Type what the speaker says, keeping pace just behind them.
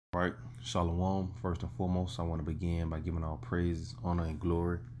Right, Shalom. First and foremost, I want to begin by giving all praises, honor, and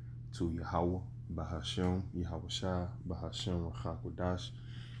glory to Yahweh, Bahashem, Yahweh Shai, Bahashem, Rachakodash,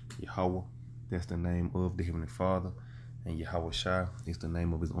 Yahweh. That's the name of the Heavenly Father, and Yahweh Shai is the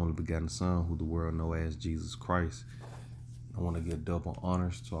name of His only begotten Son, who the world know as Jesus Christ. I want to give double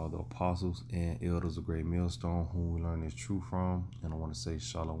honors to all the apostles and elders of Great Millstone, whom we learn this truth from, and I want to say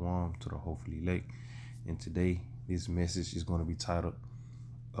Shalom to the hopefully elect. And today, this message is going to be titled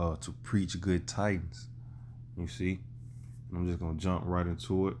to preach good tidings. You see, and I'm just gonna jump right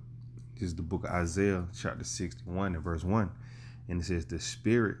into it. This is the book of Isaiah, chapter 61 and verse 1, and it says, "The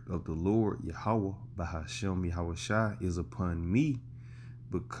Spirit of the Lord Yahweh, Bahashem Yahweh Shai, is upon me,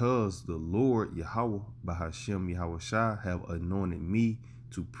 because the Lord Yahweh, Bahashem Yahweh Shai, have anointed me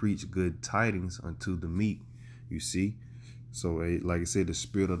to preach good tidings unto the meek." You see, so like I said, the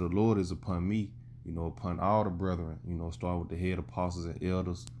Spirit of the Lord is upon me. Upon all the brethren, start with the head apostles and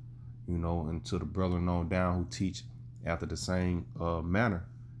elders, and to the brethren on down who teach after the same manner,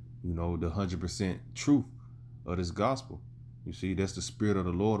 the 100% truth of this gospel. You see, that's the Spirit of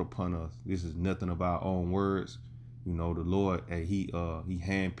the Lord upon us. This is nothing of our own words. The Lord, he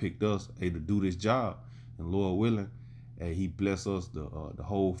handpicked us, to do this job, and Lord willing, he bless us the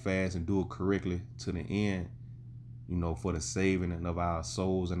hold fast and do it correctly to the end, for the saving of our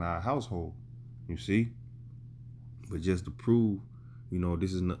souls and our household. You see, but just to prove,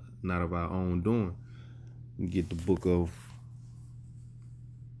 this is not of our own doing. You get the book of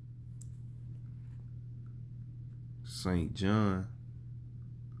St. John.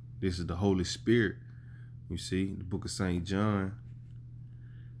 This is the Holy Spirit. You see, the book of St. John,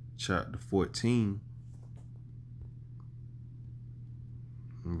 chapter 14,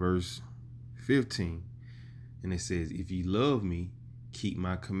 verse 15. And it says, "If ye love me, keep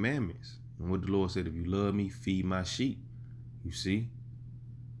my commandments." And what the Lord said, if you love me, feed my sheep. You see?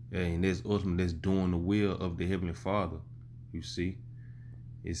 And that's ultimately, that's doing the will of the Heavenly Father. You see?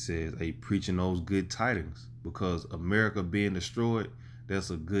 It says, preaching those good tidings. Because America being destroyed,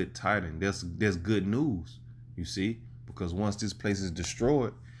 that's a good tiding. That's good news. You see? Because once this place is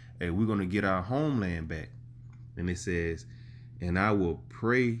destroyed, we're going to get our homeland back. And it says, "And I will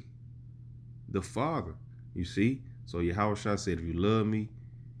pray the Father." You see? So Yahweh Shai said, if you love me,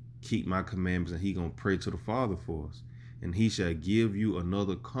 keep my commandments, and he gonna pray to the Father for us. "And he shall give you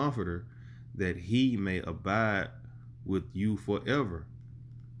another comforter, that he may abide with you forever."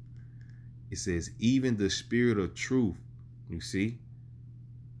 It says, "Even the Spirit of truth." You see,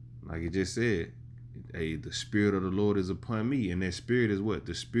 like it just said, the Spirit of the Lord is upon me. And that Spirit is what?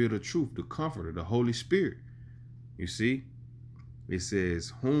 The Spirit of truth, the comforter, the Holy Spirit. You see, it says,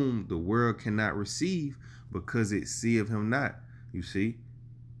 "Whom the world cannot receive, because it seeth him not." You see,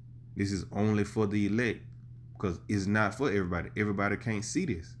 this is only for the elect, because it's not for everybody. Everybody can't see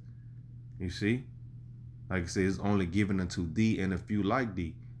this. You see? Like I said, it's only given unto thee and a few like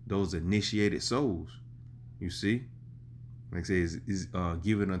thee, those initiated souls. You see? Like I said, it's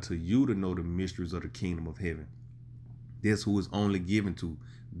given unto you to know the mysteries of the kingdom of heaven. This who is only given to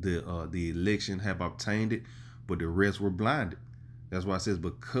the election have obtained it, but the rest were blinded. That's why it says,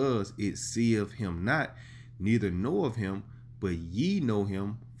 "Because it seeth him not, neither know of him, but ye know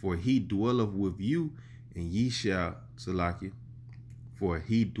him, for he dwelleth with you, and ye shall," Salaki, "for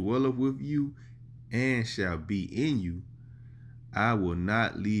he dwelleth with you, and shall be in you. I will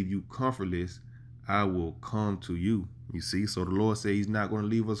not leave you comfortless, I will come to you." You see, so the Lord said he's not going to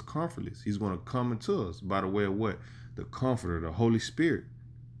leave us comfortless. He's going to come into us by the way of what? The Comforter, the Holy Spirit.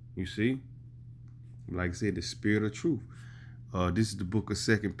 You see, like I said, the Spirit of truth. This is the book of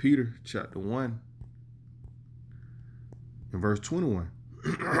 2 Peter, chapter 1, and verse 21.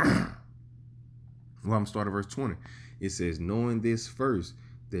 Well, I'm starting verse 20. It says, "Knowing this first,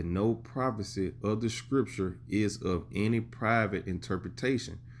 that no prophecy of the scripture is of any private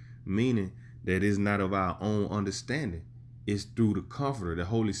interpretation," meaning that it's not of our own understanding. It's through the Comforter, the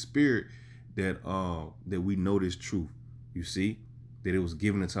Holy Spirit, that we know this truth. You see, that it was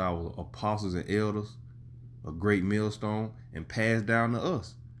given to our apostles and elders, a great millstone, and passed down to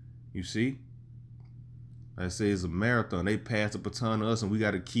us. You see, I say it's a marathon. They passed the baton to us, and we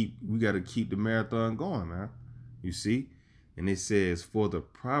gotta keep the marathon going, man. You see? And it says, "For the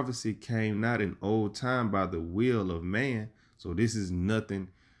prophecy came not in old time by the will of man." So this is nothing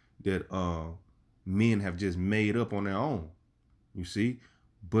that men have just made up on their own. You see?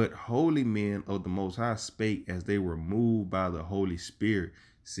 "But holy men of the Most High spake as they were moved by the Holy Spirit."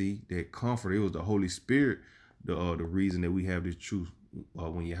 See, that comfort, it was the Holy Spirit, the reason that we have this truth.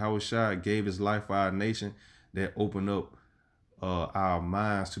 When Yahweh Shai gave his life for our nation, that opened up our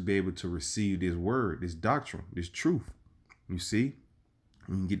minds to be able to receive this word, this doctrine, this truth. You see?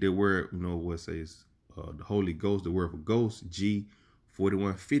 You can get that word, you know, what it says, the Holy Ghost, the word for ghost,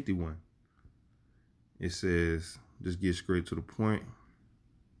 G4151. It says, just get straight to the point.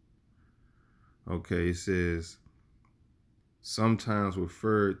 Okay, it says, sometimes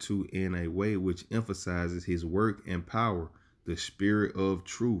referred to in a way which emphasizes his work and power, the spirit of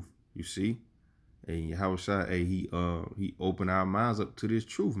truth. You see? And Yahushua, he opened our minds up to this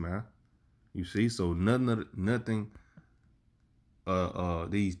truth, man. You see? So nothing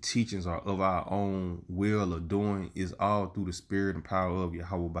these teachings are of our own will or doing, is all through the spirit and power of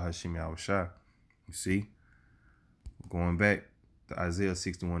Yahweh Bahashim Yahushua. You see? Going back to Isaiah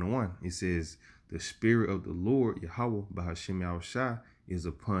 61:1, it says, the spirit of the Lord Yahweh Bahashim Yahushua is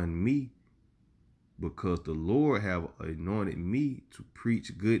upon me, because the Lord have anointed me to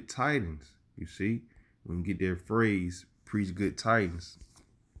preach good tidings. You see? When you get that phrase, preach good tidings.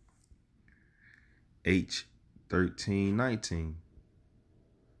 H13:19.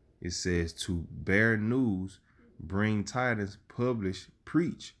 It says, to bear news, bring tidings, publish,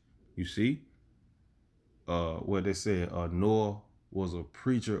 preach. You see? What they said, Noah was a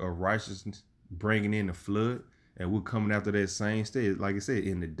preacher of righteousness, bringing in the flood, and we're coming after that same stage. Like I said,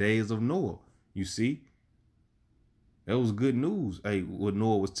 in the days of Noah. You see? That was good news. Hey, what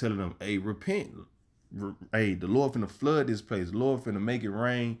Noah was telling them, hey, repent. Hey, the Lord finna flood this place. The Lord finna make it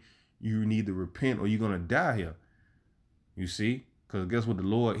rain. You need to repent or you're gonna die here. You see? Because guess what? The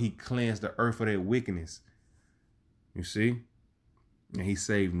Lord, he cleansed the earth of that wickedness. You see? And he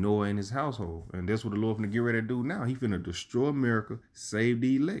saved Noah and his household. And that's what the Lord finna get ready to do now. He finna destroy America, save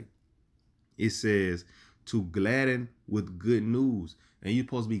the elect. It says, to gladden with good news. And you're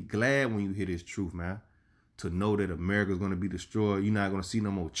supposed to be glad when you hear this truth, man. To know that America is going to be destroyed. You're not going to see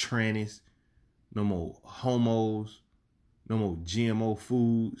no more trannies, no more homos, no more GMO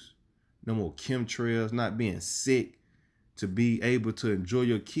foods, no more chemtrails, not being sick. To be able to enjoy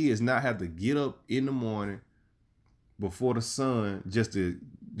your kids, not have to get up in the morning before the sun just to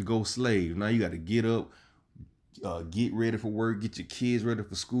go slave. Now you got to get up, get ready for work, get your kids ready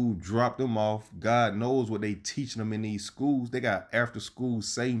for school, drop them off. God knows what they teaching them in these schools. They got after school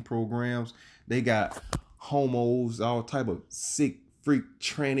Satan programs. They got homos, all type of sick freak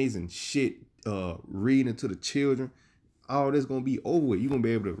trannies and shit reading to the children. All this gonna be over with. You're gonna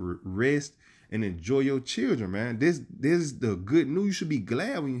be able to rest and enjoy your children, man. This is the good news. You should be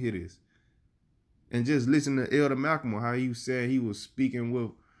glad when you hear this. And just listen to Elder Malcolm, how he said he was speaking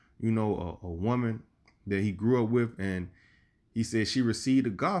with, you know, a woman that he grew up with, and he said she received the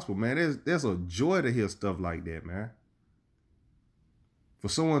gospel, man. There's a joy to hear stuff like that, man. For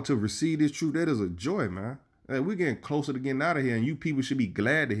someone to receive this truth, that is a joy, man. Like, we're getting closer to getting out of here, and you people should be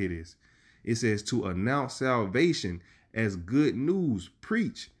glad to hear this. It says to announce salvation as good news,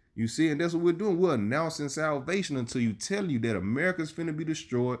 preach. You see, and that's what we're doing. We're announcing salvation until you tell you that America's finna be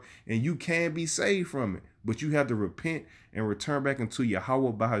destroyed and you can be saved from it. But you have to repent and return back into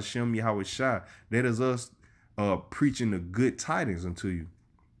Yahweh Bahashim Yahweh Shai. That is us preaching the good tidings unto you.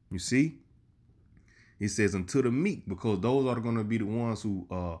 You see? It says unto the meek, because those are going to be the ones who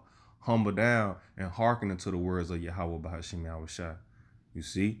humble down and hearken unto the words of Yahweh Bahashim Yahweh Shai. You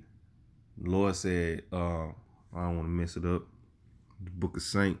see? The Lord said, I don't want to mess it up. The book of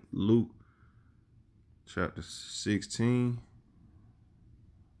St. Luke, chapter 16.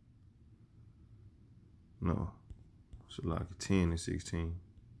 No, it's like 10 and 16.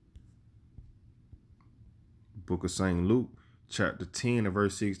 Book of St. Luke, chapter 10 and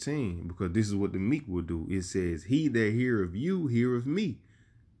verse 16. Because this is what the meek will do. It says, he that hear of you, hear of me.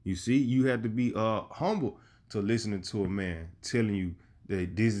 You see, you have to be humble to listening to a man telling you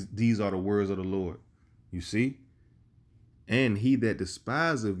that these are the words of the Lord. You see? And he that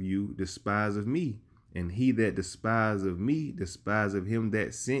despiseth you, despiseth me. And he that despiseth me, despiseth him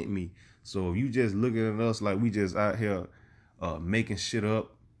that sent me. So if you just looking at us like we just out here making shit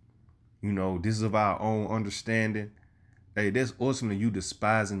up, you know, this is of our own understanding. Hey, that's ultimately you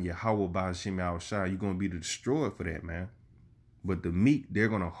despising Yahweh Bahashim Yahushua. You're going to be destroyed for that, man. But the meek, they're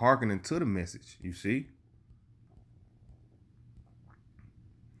going to hearken into the message, you see?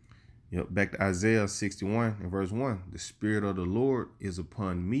 Yep, back to Isaiah 61 and verse 1. The Spirit of the Lord is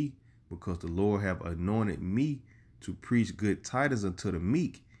upon me, because the Lord have anointed me to preach good tidings unto the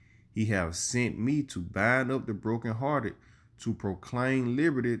meek. He have sent me to bind up the brokenhearted, to proclaim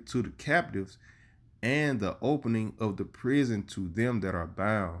liberty to the captives, and the opening of the prison to them that are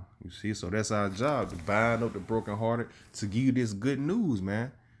bound. You see, so that's our job, to bind up the brokenhearted, to give you this good news,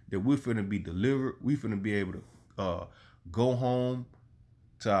 man, that we're finna be delivered. We're finna be able to go home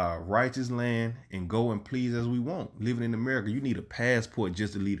to our righteous land and go and please as we want. Living in America, you need a passport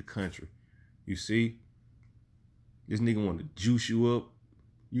just to leave the country. You see? This nigga want to juice you up,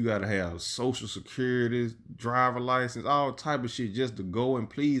 You gotta have social security, driver license, all type of shit just to go and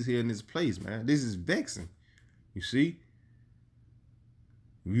please here in this place, man. This is vexing. You see?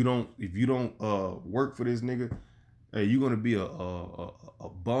 If you don't work for this nigga, hey, you're gonna be a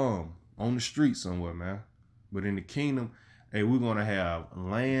bum on the street somewhere, man. But in the kingdom, hey, we're gonna have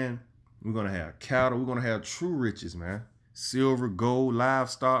land, we're gonna have cattle, we're gonna have true riches, man. Silver, gold,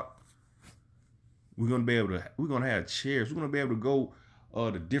 livestock. We're gonna have chairs. We're gonna be able to go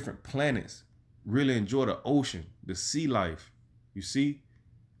to different planets, really enjoy the ocean, the sea life. You see?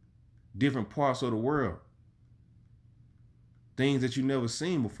 Different parts of the world. Things that you never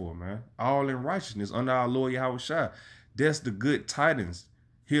seen before, man. All in righteousness under our Lord Yahweh Shai. That's the good tidings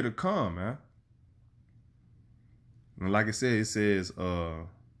here to come, man. And like I said, it says to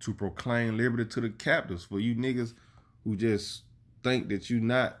proclaim liberty to the captives. For you niggas who just think that you're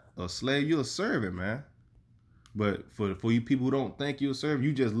not a slave, you're a servant, man. But for you people who don't think you're a servant,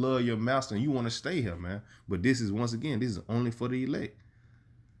 you just love your master and you want to stay here, man. But this is, once again, this is only for the elect.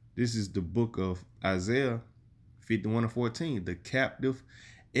 This is the book of Isaiah 51:14. The captive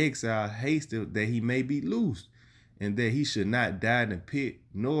exile hasteth that he may be loosed, and that he should not die in the pit,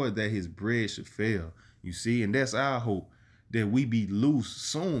 nor that his bread should fail. You see, and that's our hope, that we be loose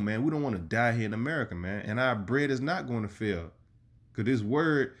soon, man. We don't want to die here in America, man. And our bread is not going to fail. Because this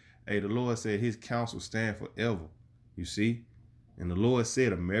word, hey, the Lord said his counsel stand forever. You see? And the Lord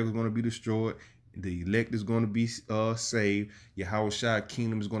said America's going to be destroyed. The elect is going to be saved. Yahweh Shai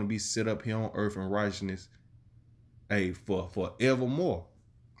kingdom is going to be set up here on earth in righteousness. Hey, for forevermore.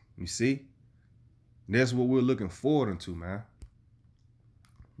 You see? That's what we're looking forward to, man.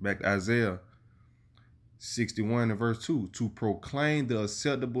 Back to Isaiah 61 and verse 2. To proclaim the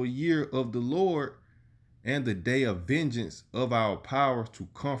acceptable year of the Lord and the day of vengeance of our power, to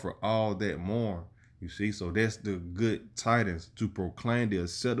comfort all that mourn. You see? So that's the good tidings. To proclaim the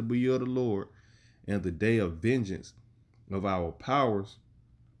acceptable year of the Lord and the day of vengeance of our powers,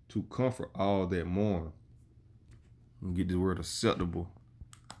 to comfort all that mourn. Get the word acceptable.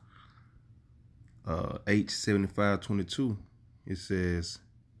 H75:22. It says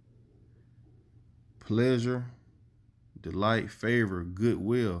pleasure, delight, favor,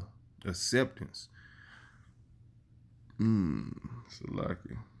 goodwill, acceptance.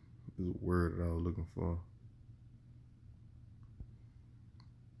 Salaki is a word that I was looking for.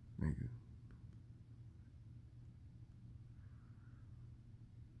 Thank you.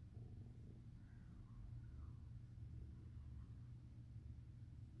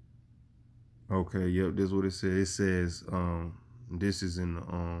 Okay, yep, this is what it says. It says, this is in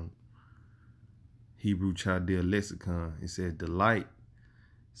the Hebrew Chaldea lexicon. It says delight,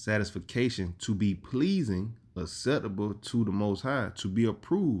 satisfaction, to be pleasing, acceptable to the Most High, to be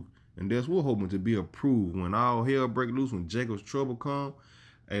approved. And that's what we're hoping, to be approved. When all hell break loose, when Jacob's trouble come,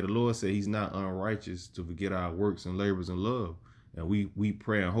 hey, the Lord said he's not unrighteous to forget our works and labors and love. And we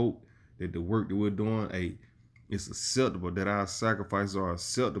pray and hope that the work that we're doing, hey, it's acceptable, that our sacrifices are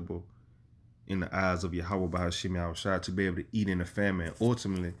acceptable in the eyes of Yahweh by Hashem Yahweh Shai, to be able to eat in the famine, and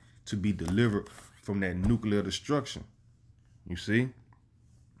ultimately to be delivered from that nuclear destruction. You see?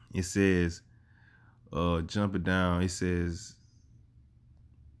 It says, jumping down, it says,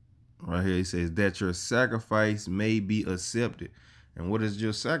 right here, it says that your sacrifice may be accepted. And what is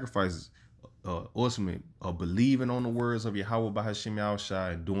your sacrifices? Ultimately, believing on the words of Yahweh by Hashem Yahweh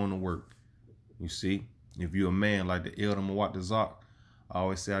Shai and doing the work. You see? If you're a man like the Elder Mawat Zak, I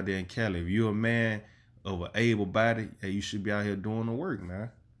always say out there in Cali, if you're a man of an able body, hey, you should be out here doing the work,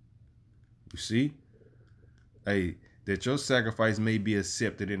 man. You see? Hey, that your sacrifice may be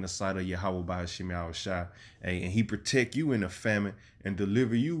accepted in the sight of Yahweh by Hashem Yahweh Shai. Hey, and he protect you in the famine and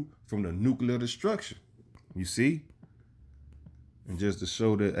deliver you from the nuclear destruction. You see? And just to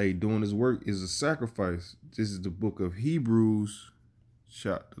show that, hey, doing this work is a sacrifice. This is the book of Hebrews,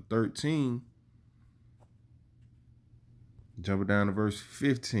 chapter 13. Jumping down to verse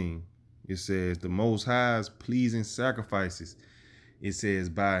 15, it says, the Most High's pleasing sacrifices. It says,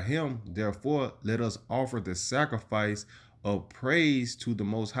 by him, therefore, let us offer the sacrifice of praise to the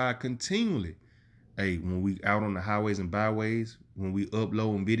Most High continually. Hey, when we out on the highways and byways, when we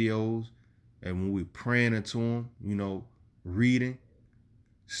uploading videos, and when we praying into him, you know, reading,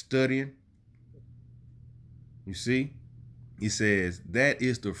 studying. You see? It says, that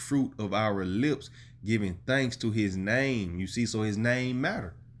is the fruit of our lips, giving thanks to his name. You see, so his name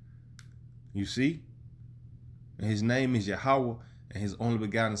matter. You see? And his name is Yahweh, and his only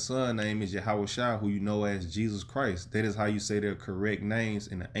begotten son name is Yahweh Shai, who you know as Jesus Christ. That is how you say their correct names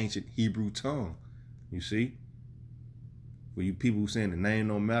in the ancient Hebrew tongue. You see? For you people who saying the name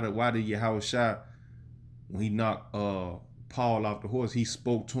don't matter, why did Yahweh Shai, when he knocked Paul off the horse, he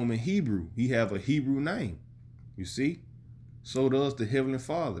spoke to him in Hebrew. He have a Hebrew name. You see? So does the Heavenly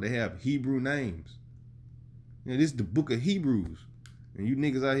Father. They have Hebrew names. You know, this is the book of Hebrews. And you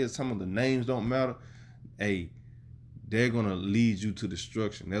niggas out here talking about the names don't matter. Hey, they're going to lead you to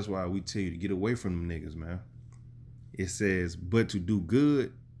destruction. That's why we tell you to get away from them niggas, man. It says, but to do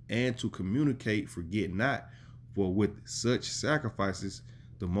good and to communicate, forget not, for with such sacrifices,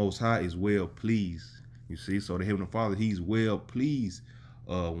 the Most High is well pleased. You see, so the Heavenly Father, he's well pleased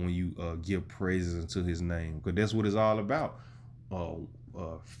when you give praises unto his name, because that's what it's all about.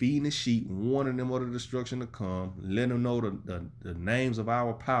 Feeding the sheep, warning them of the destruction to come, letting them know the names of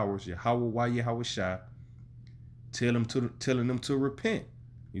our powers, Yahweh, Yahweh Shai, telling them to repent.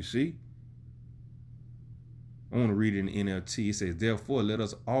 You see? I want to read it in the NLT. It says, therefore, let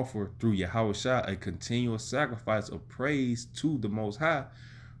us offer through Yahweh Shai a continual sacrifice of praise to the Most High,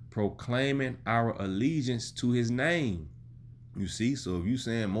 proclaiming our allegiance to his name. You see? So if you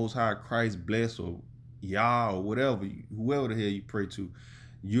saying Most High Christ bless or Yah or whatever, whoever the hell you pray to,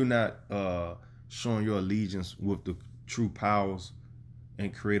 you're not showing your allegiance with the true powers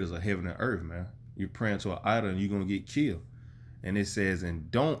and creators of heaven and earth, man. You're praying to an idol and you're going to get killed. And it says,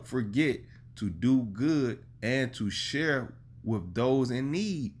 and don't forget to do good and to share with those in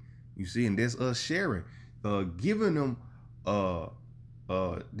need. You see, and that's us sharing, giving them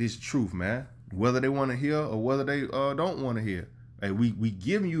this truth, man, whether they want to hear or whether they don't want to hear. Hey, we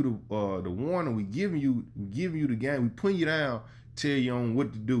giving you the warning, we giving you the game, we putting you down, tell you on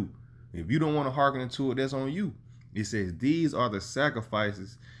what to do. If you don't want to hearken into it, that's on you. It says these are the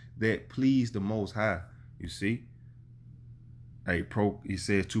sacrifices that please the Most High. You see, it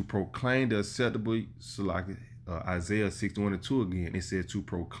says to proclaim the acceptable, so like Isaiah 61:2 again. It says to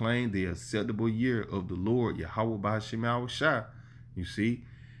proclaim the acceptable year of the Lord Yahweh B'Hashem Yahweh Shai. You see,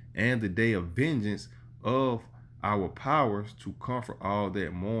 and the day of vengeance of our powers to comfort all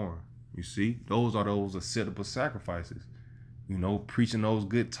that mourn. You see, those are those acceptable sacrifices. You know, preaching those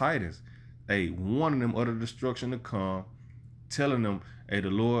good tidings. Hey, warning them of the destruction to come, telling them, hey, the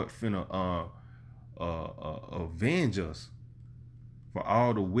Lord finna avenge us for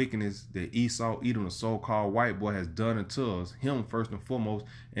all the wickedness that Esau, Edom, the so-called white boy, has done unto us, him first and foremost,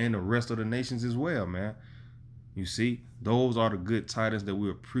 and the rest of the nations as well, man. You see, those are the good tidings that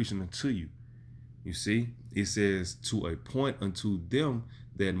we're preaching unto you. You see, it says to appoint unto them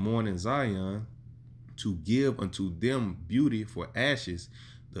that mourn in Zion, to give unto them beauty for ashes,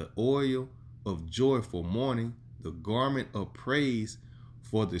 the oil of joy for mourning, the garment of praise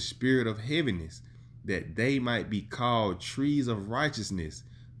for the spirit of heaviness, that they might be called trees of righteousness,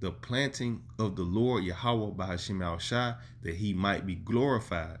 the planting of the Lord Yahweh B'Hashem Yahweh Shai, that he might be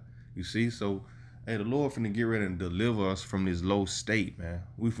glorified. You see, so hey, the Lord finna get ready and deliver us from this low state, man.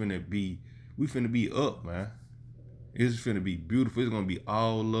 We finna be up, man. It's finna be beautiful. It's gonna be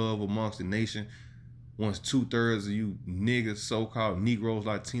all love amongst the nation. Once 2/3 of you niggas, so-called Negroes,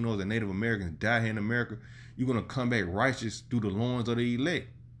 Latinos, and Native Americans die here in America, you're gonna come back righteous through the loins of the elect.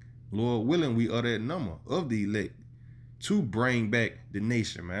 Lord willing, we are that number of the elect to bring back the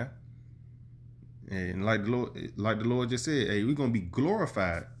nation, man. And like the Lord just said, hey, we're gonna be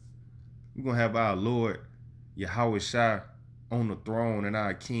glorified. We're gonna have our Lord Yahweh Shai on the throne and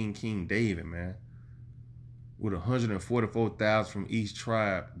our King David, man, with 144,000 from each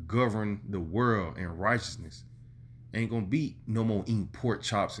tribe govern the world in righteousness. Ain't gonna be no more eating pork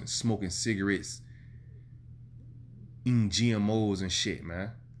chops and smoking cigarettes, eating GMOs and shit,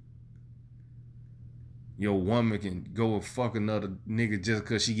 man. Your woman can go and fuck another nigga just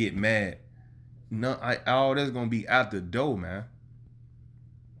because she get mad. No, all that's gonna be out the door, man.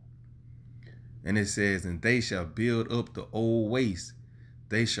 And it says, and they shall build up the old waste.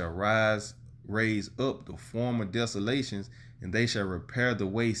 They shall raise up the former desolations, and they shall repair the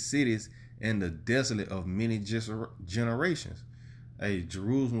waste cities and the desolate of many generations. Hey,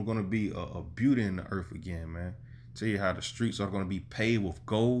 Jerusalem going to be a beauty in the earth again, man. Tell you how the streets are going to be paved with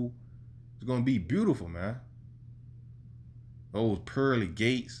gold. It's going to be beautiful, man. Those pearly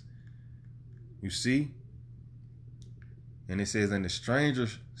gates, you see? And it says, and the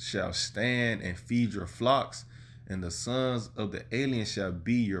strangers shall stand and feed your flocks, and the sons of the aliens shall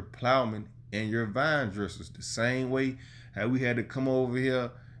be your plowmen and your vine dressers. The same way how we had to come over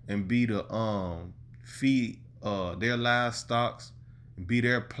here and be the feed their livestock and be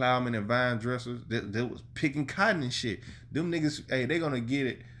their plowmen and vine dressers. That was picking cotton and shit. Them niggas, hey, they gonna get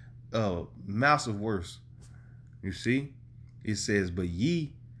it massive worse. You see? It says, but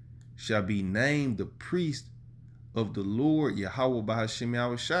ye shall be named the priest of the Lord Yahweh B'Hashem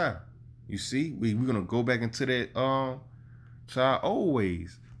Yahweh Shai. You see, we're gonna go back into that to our old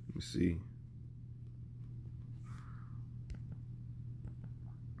ways. Let me see.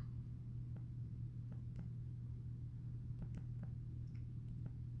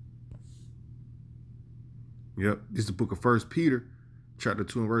 Yep. This is the book of 1 Peter, chapter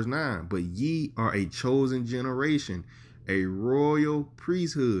 2 and verse 9. But ye are a chosen generation, a royal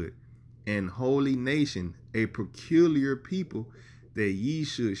priesthood, and holy nation, a peculiar people, that ye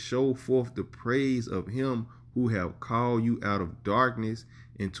should show forth the praise of him who have called you out of darkness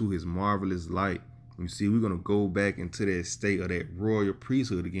into his marvelous light. You see, we're going to go back into that state of that royal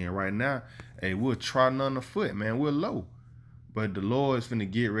priesthood again. Right now, hey, we're trotting on the foot, man. We're low. But the Lord is finna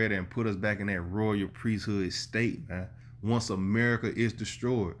get ready and put us back in that royal priesthood state, man. Once America is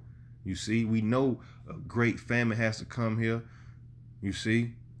destroyed. You see, we know a great famine has to come here. You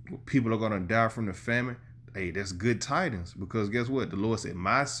see, people are going to die from the famine. Hey, that's good tidings, because guess what? The Lord said,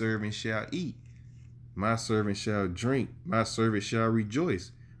 my servant shall eat. My servant shall drink. My servant shall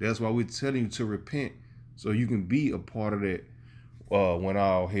rejoice. That's why we're telling you to repent, so you can be a part of that when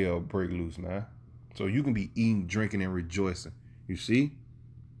all hell break loose, man. So you can be eating, drinking, and rejoicing. You see?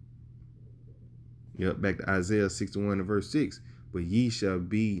 Yep, back to Isaiah 61 and verse 6. But ye shall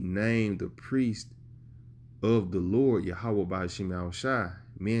be named the priest of the Lord, Yahweh Ba'ashem Yahushai.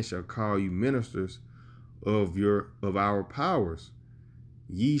 Men shall call you ministers of our powers.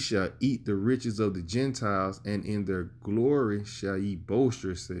 Ye shall eat the riches of the Gentiles, and in their glory shall ye boast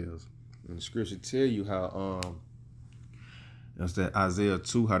yourselves. And the scripture tell you how that's that Isaiah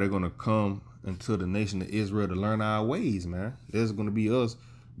 2, how they're gonna come into the nation of Israel to learn our ways, man. There's gonna be us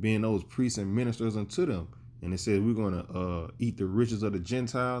being those priests and ministers unto them. And it says we're gonna eat the riches of the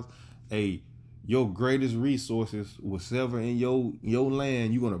Gentiles. Hey, your greatest resources, whatever in your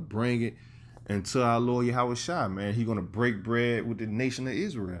land, you're gonna bring it until our Lord Yahweh Shai, man. He's gonna break bread with the nation of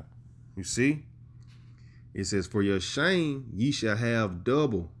Israel. You see? It says, for your shame ye shall have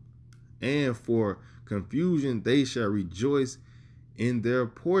double, and for confusion they shall rejoice in their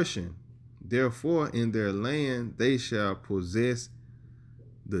portion. Therefore in their land they shall possess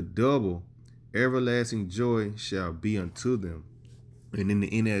the double. Everlasting joy shall be unto them. And in the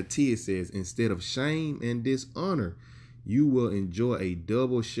NLT it says, instead of shame and dishonor, you will enjoy a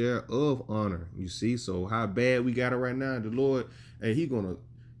double share of honor. You see, so how bad we got it right now. The Lord, hey, he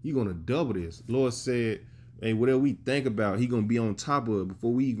gonna double this. Lord said, hey, whatever we think about, he gonna be on top of it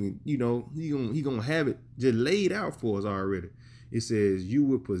before we even, you know, he gonna have it just laid out for us already. It says you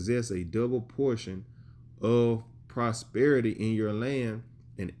will possess a double portion of prosperity in your land,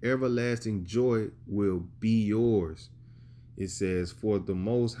 and everlasting joy will be yours. It says, for the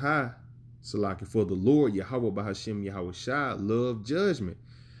Most High, Salaki, for the Lord, Yahweh Ba'ashem Yahushai, love judgment.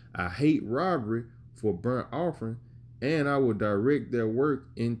 I hate robbery for burnt offering, and I will direct their work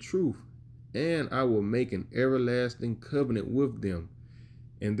in truth, and I will make an everlasting covenant with them.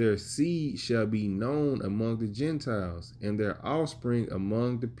 And their seed shall be known among the Gentiles, and their offspring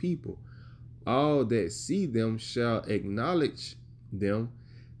among the people. All that see them shall acknowledge them,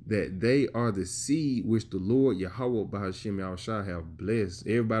 that they are the seed which the Lord Yahweh Ba'ashem Yahushai have blessed.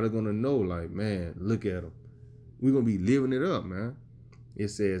 Everybody's going to know, like, man, look at them. We're going to be living it up, man. It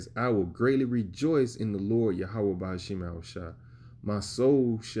says, I will greatly rejoice in the Lord Yahweh Ba'ashem Yahushai. My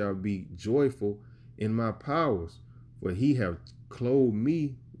soul shall be joyful in my powers, for he have clothed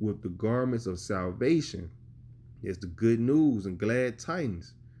me with the garments of salvation. It's the good news and glad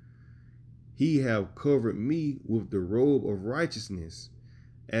tidings. He have covered me with the robe of righteousness,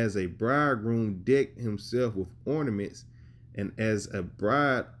 as a bridegroom decked himself with ornaments, and as a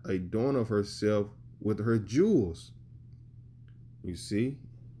bride adorneth herself with her jewels. You see?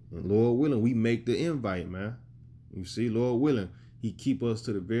 And Lord willing, we make the invite, man. You see, Lord willing, he keep us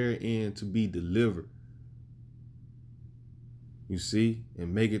to the very end to be delivered. You see?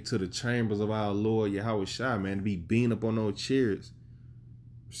 And make it to the chambers of our Lord Yahweh Shai, man, to be beamed up on those chariots.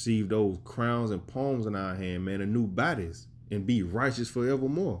 Receive those crowns and palms in our hand, man, and new bodies, and be righteous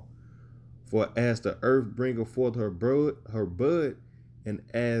forevermore. For as the earth bringeth forth her bud, and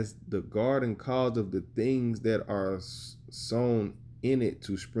as the garden causeth the things that are sown in it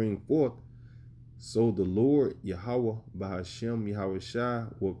to spring forth, so the Lord Yahweh Ba'ashem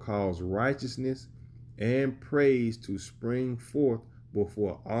Yahushai will cause righteousness and praise to spring forth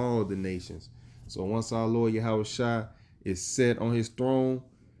before all the nations. So once our Lord Yahushai is set on his throne,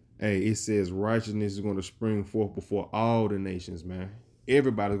 hey, it says righteousness is going to spring forth before all the nations, man.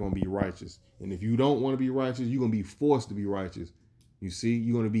 Everybody's going to be righteous. And if you don't want to be righteous, you're going to be forced to be righteous. You see,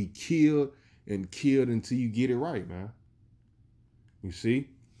 you're going to be killed and killed until you get it right, man. You see?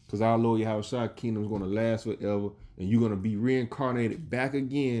 Because our Lord Yahushua kingdom is going to last forever, and you're going to be reincarnated back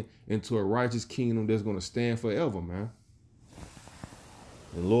again into a righteous kingdom that's going to stand forever, man.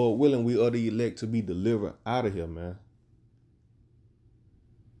 And Lord willing, we are the elect to be delivered out of here, man.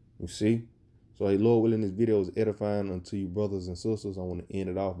 You see? So, hey, Lord willing, this video is edifying unto you, brothers and sisters. I want to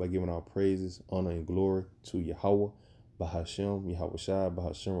end it off by giving our praises, honor, and glory to Yahweh, Bahashem, Yahweh Shai,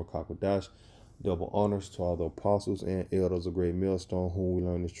 Bahashem, Rakakwadash. Double honors to all the apostles and elders of Great Millstone, whom we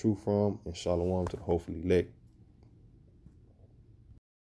learn this truth from, and shalom to the hopefully elect.